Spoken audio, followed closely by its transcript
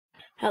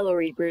Hello,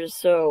 Reapers.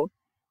 So,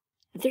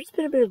 there's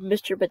been a bit of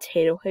Mr.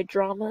 Potato Head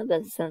drama.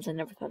 That's a sentence I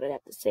never thought I'd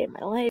have to say in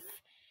my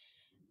life.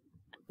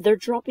 They're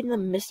dropping the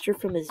Mr.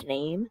 from his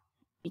name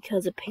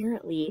because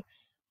apparently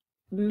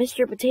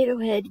Mr. Potato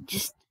Head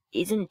just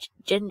isn't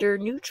gender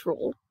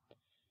neutral,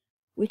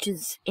 which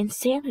is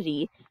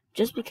insanity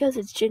just because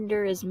its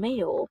gender is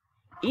male,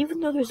 even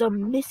though there's a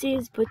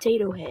Mrs.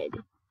 Potato Head.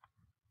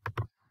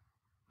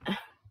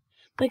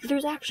 Like,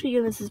 there's actually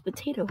a Mrs.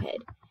 Potato Head.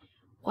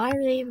 Why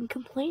are they even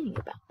complaining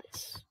about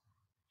this?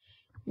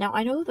 Now,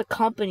 I know the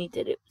company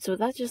did it, so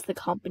that's just the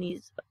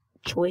company's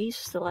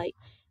choice to,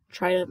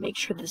 try to make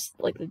sure this,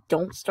 they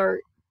don't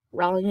start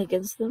rallying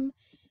against them.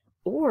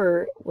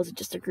 Or was it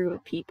just a group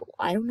of people?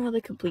 I don't know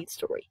the complete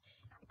story.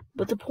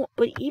 But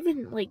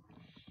even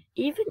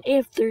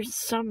if there's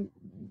some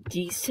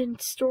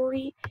decent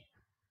story,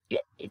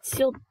 it's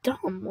still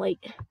dumb.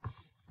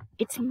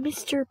 It's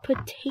Mr.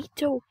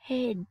 Potato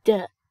Head.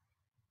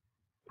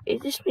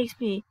 It just makes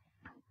me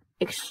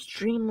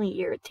extremely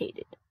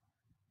irritated.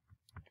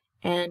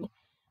 And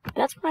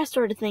that's when I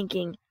started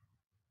thinking,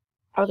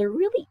 are there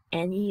really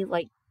any,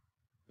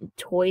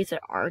 toys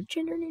that aren't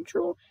gender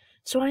neutral?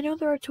 So I know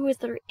there are toys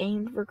that are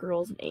aimed for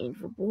girls and aimed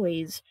for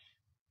boys,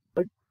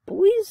 but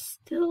boys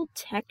still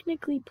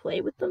technically play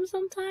with them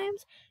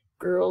sometimes.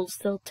 Girls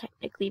still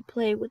technically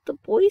play with the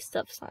boy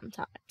stuff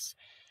sometimes.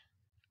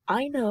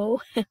 I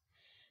know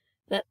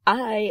that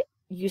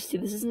this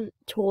isn't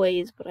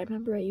toys, but I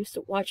remember I used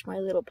to watch My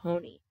Little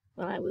Pony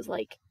when I was,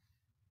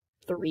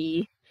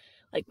 3.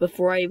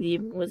 Before I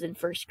even was in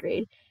first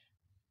grade.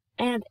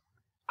 And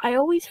I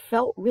always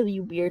felt really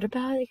weird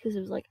about it, because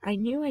it was I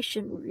knew I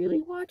shouldn't really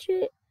watch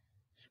it.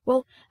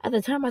 Well, at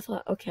the time I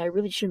thought, okay, I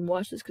really shouldn't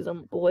watch this because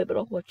I'm a boy, but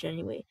I'll watch it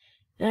anyway.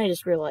 Then I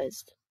just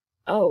realized,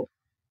 oh,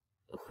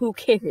 who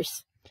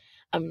cares?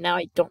 Now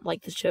I don't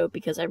like the show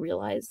because I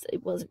realized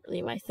it wasn't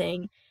really my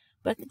thing.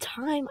 But at the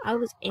time, I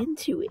was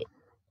into it.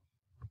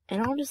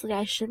 And honestly,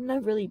 I shouldn't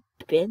have really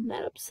been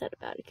that upset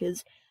about it,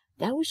 because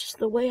that was just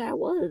the way I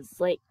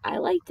was. I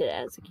liked it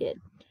as a kid.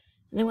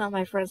 And then one of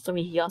my friends told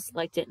me he also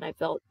liked it, and I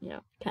felt,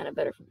 kind of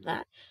better from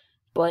that.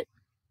 But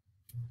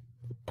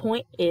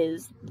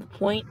the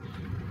point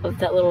of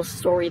that little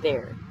story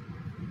there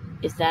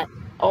is that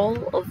all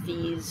of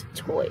these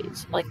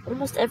toys,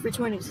 almost every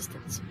toy in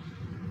existence,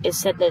 is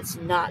said that it's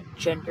not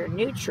gender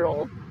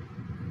neutral,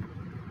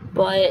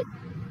 but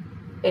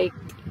it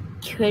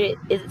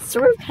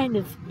sort of kind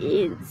of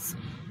is.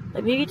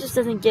 Maybe it just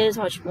doesn't get as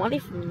much money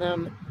from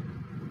them,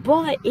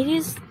 but it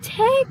is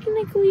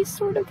technically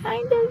sort of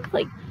kind of.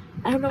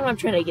 I don't know what I'm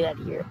trying to get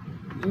at here.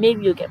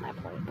 Maybe you'll get my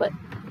point. But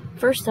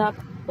first up,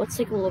 let's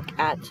take a look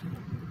at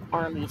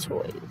army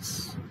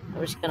toys.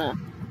 I'm just gonna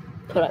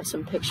put up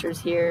some pictures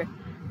here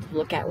to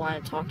look at while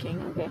I'm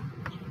talking. Okay.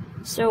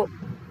 So,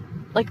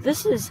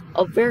 this is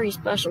a very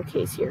special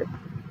case here.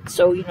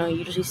 So, you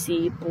usually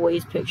see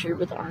boys pictured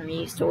with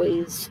army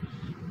toys.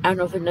 I don't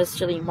know if they're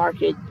necessarily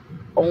marketed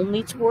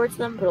only towards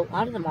them, but a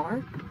lot of them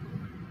are.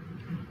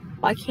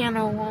 Why can't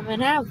a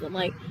woman have them?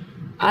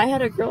 I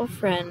had a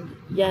girlfriend.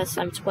 Yes,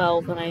 I'm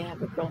 12 and I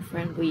have a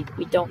girlfriend. We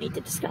don't need to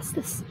discuss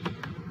this.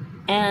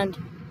 And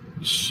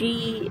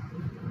she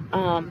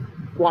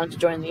wanted to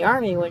join the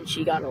army when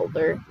she got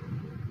older.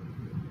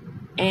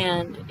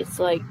 And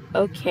it's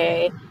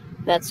okay,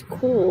 that's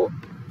cool.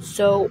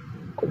 So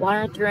why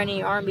aren't there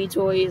any army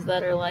toys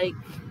that are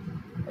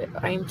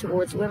aimed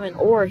towards women?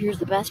 Or here's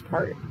the best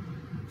part.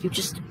 You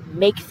just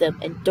make them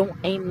and don't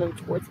aim them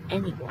towards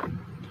anyone.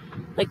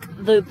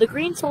 The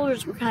green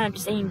soldiers were kind of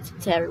just aimed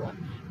to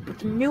everyone, but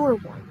the newer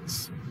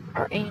ones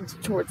are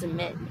aimed towards the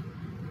men.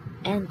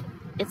 And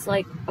it's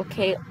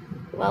okay,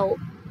 well,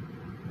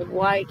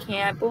 why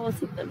can't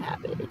both of them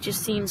have it? It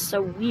just seems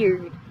so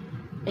weird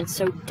and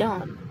so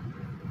dumb.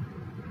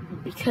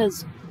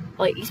 Because,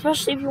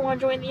 especially if you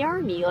want to join the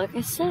army, like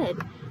I said,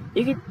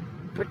 you could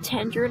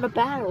pretend you're in a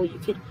battle, you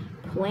could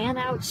plan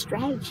out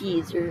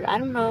strategies, or I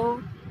don't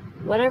know,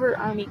 whatever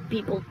army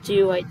people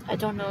do. I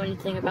don't know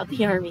anything about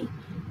the army.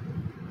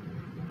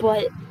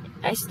 But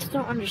I still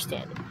don't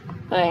understand it.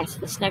 Okay, so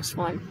this next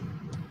one,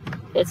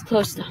 it's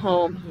close to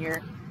home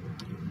here.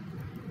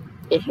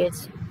 It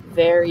hits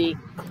very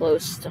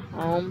close to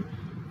home.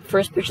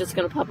 First picture that's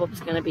going to pop up is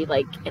going to be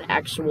an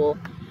actual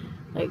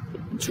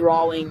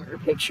drawing or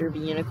picture of a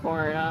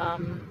unicorn.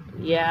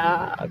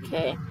 Yeah,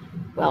 okay.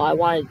 Well, I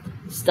wanted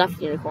stuffed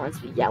unicorns,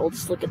 but yeah, we'll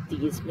just look at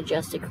these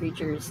majestic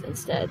creatures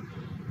instead.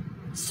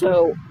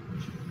 So,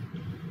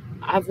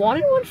 I've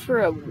wanted one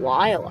for a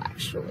while,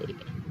 actually.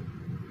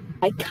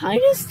 I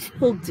kind of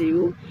still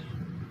do.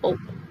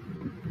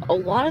 A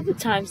lot of the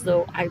times,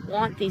 though, I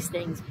want these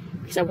things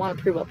because I want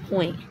to prove a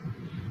point.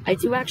 I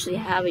do actually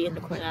have a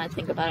unicorn, and I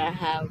think about it. I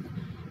have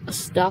a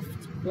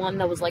stuffed one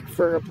that was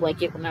for a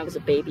blanket when I was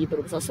a baby, but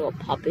it was also a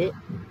puppet.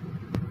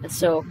 And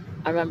so,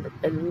 I remember,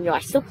 and I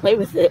still play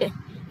with it.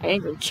 I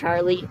named him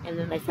Charlie, and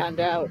then I found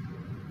out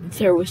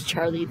there was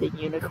Charlie the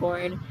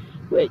unicorn,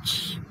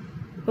 which,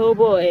 oh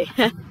boy.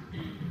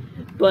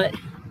 But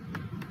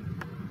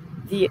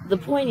the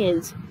point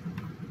is,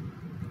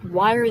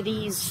 Why are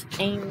these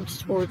aimed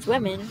towards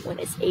women when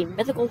it's a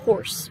mythical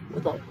horse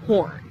with a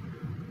horn?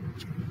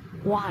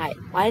 Why?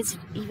 Why does it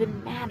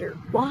even matter?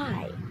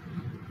 Why?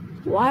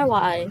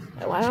 Why?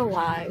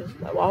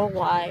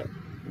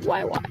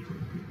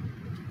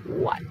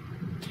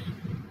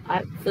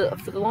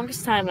 For the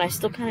longest time, and I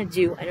still kind of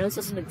do, I know this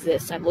doesn't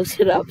exist, I've looked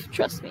it up,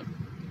 trust me.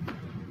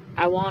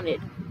 I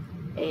wanted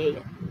a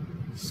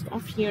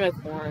stuffed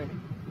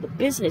unicorn, a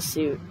business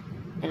suit,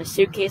 and a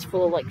suitcase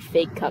full of, like,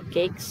 fake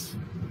cupcakes.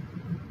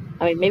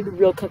 I mean, maybe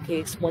real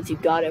cupcakes once you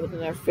got it, but then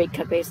there are fake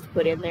cupcakes to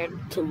put in there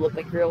to look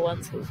like real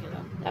ones, because,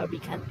 that would be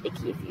kind of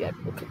icky if you had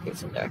real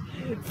cupcakes in there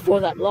for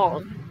that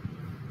long.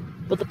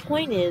 But the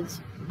point is,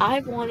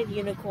 I've wanted a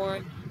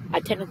unicorn, I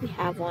technically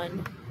have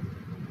one,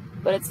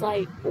 but it's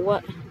like,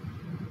 what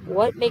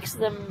makes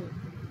them,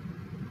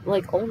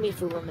 like, only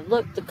for women?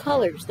 Look, the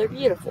colors, they're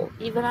beautiful.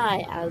 Even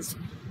I,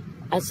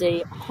 as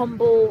a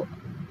humble,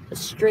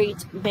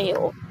 straight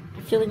male,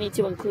 I feel the need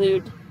to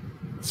include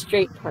the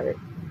straight part.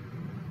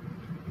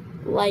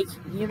 Like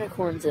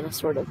unicorns in a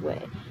sort of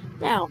way.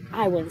 Now,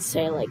 I wouldn't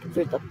say, like,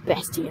 they're the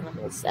best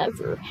animals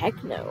ever.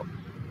 Heck no.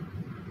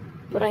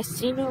 But I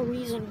see no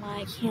reason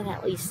why I can't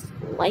at least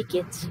like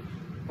it.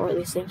 Or at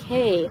least think,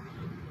 hey,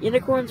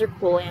 unicorns are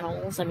cool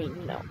animals. I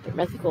mean, they're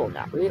mythical,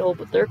 not real,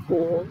 but they're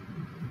cool.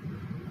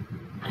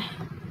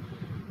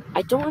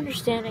 I don't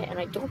understand it, and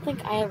I don't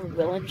think I ever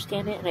will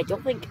understand it, and I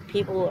don't think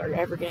people are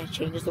ever going to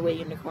change the way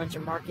unicorns are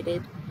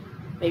marketed.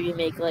 Maybe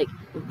make, like,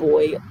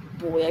 boy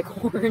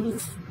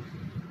horns.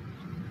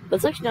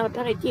 That's actually not a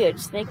bad idea.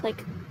 Just make,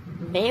 like,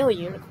 male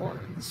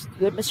unicorns.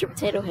 Do what Mr.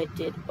 Potato Head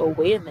did. Oh,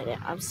 wait a minute.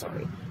 I'm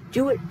sorry.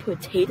 Do what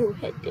Potato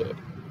Head did.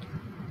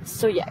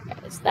 So yeah,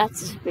 guys, that's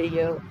this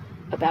video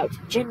about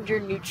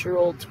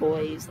gender-neutral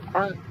toys that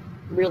aren't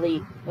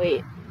really...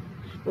 Wait.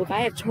 Look,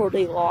 I have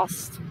totally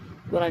lost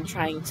what I'm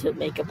trying to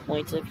make a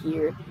point of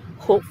here.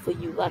 Hopefully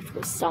you left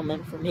with some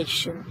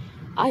information.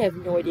 I have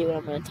no idea what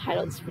I'm going to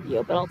title this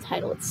video, but I'll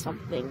title it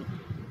something.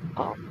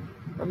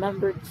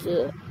 Remember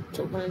to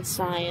learn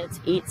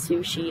science, eat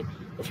sushi.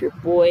 If you're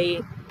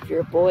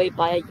a boy,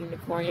 buy a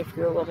unicorn. If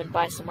you're a woman,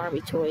 buy some Army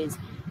toys.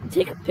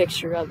 Take a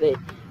picture of it,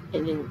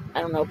 and then,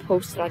 I don't know,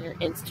 post it on your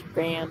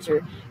Instagrams,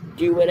 or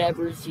do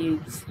whatever's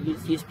use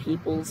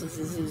people's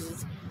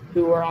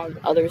who are on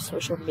other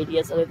social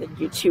medias other than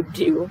YouTube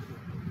do.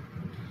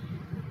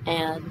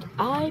 And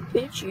I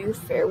bid you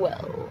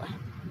farewell.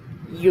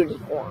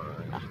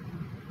 Unicorn.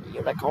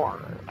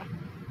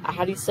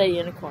 How do you say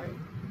unicorn?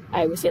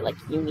 I always say it like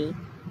uni.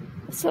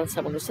 It sounds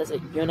someone who says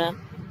it yuna.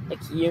 Like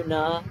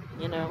yuna,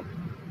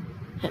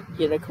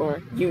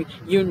 unicorn.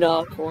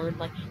 Unicorn,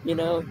 like,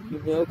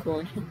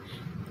 unicorn.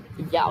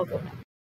 Yeah, I'll go now.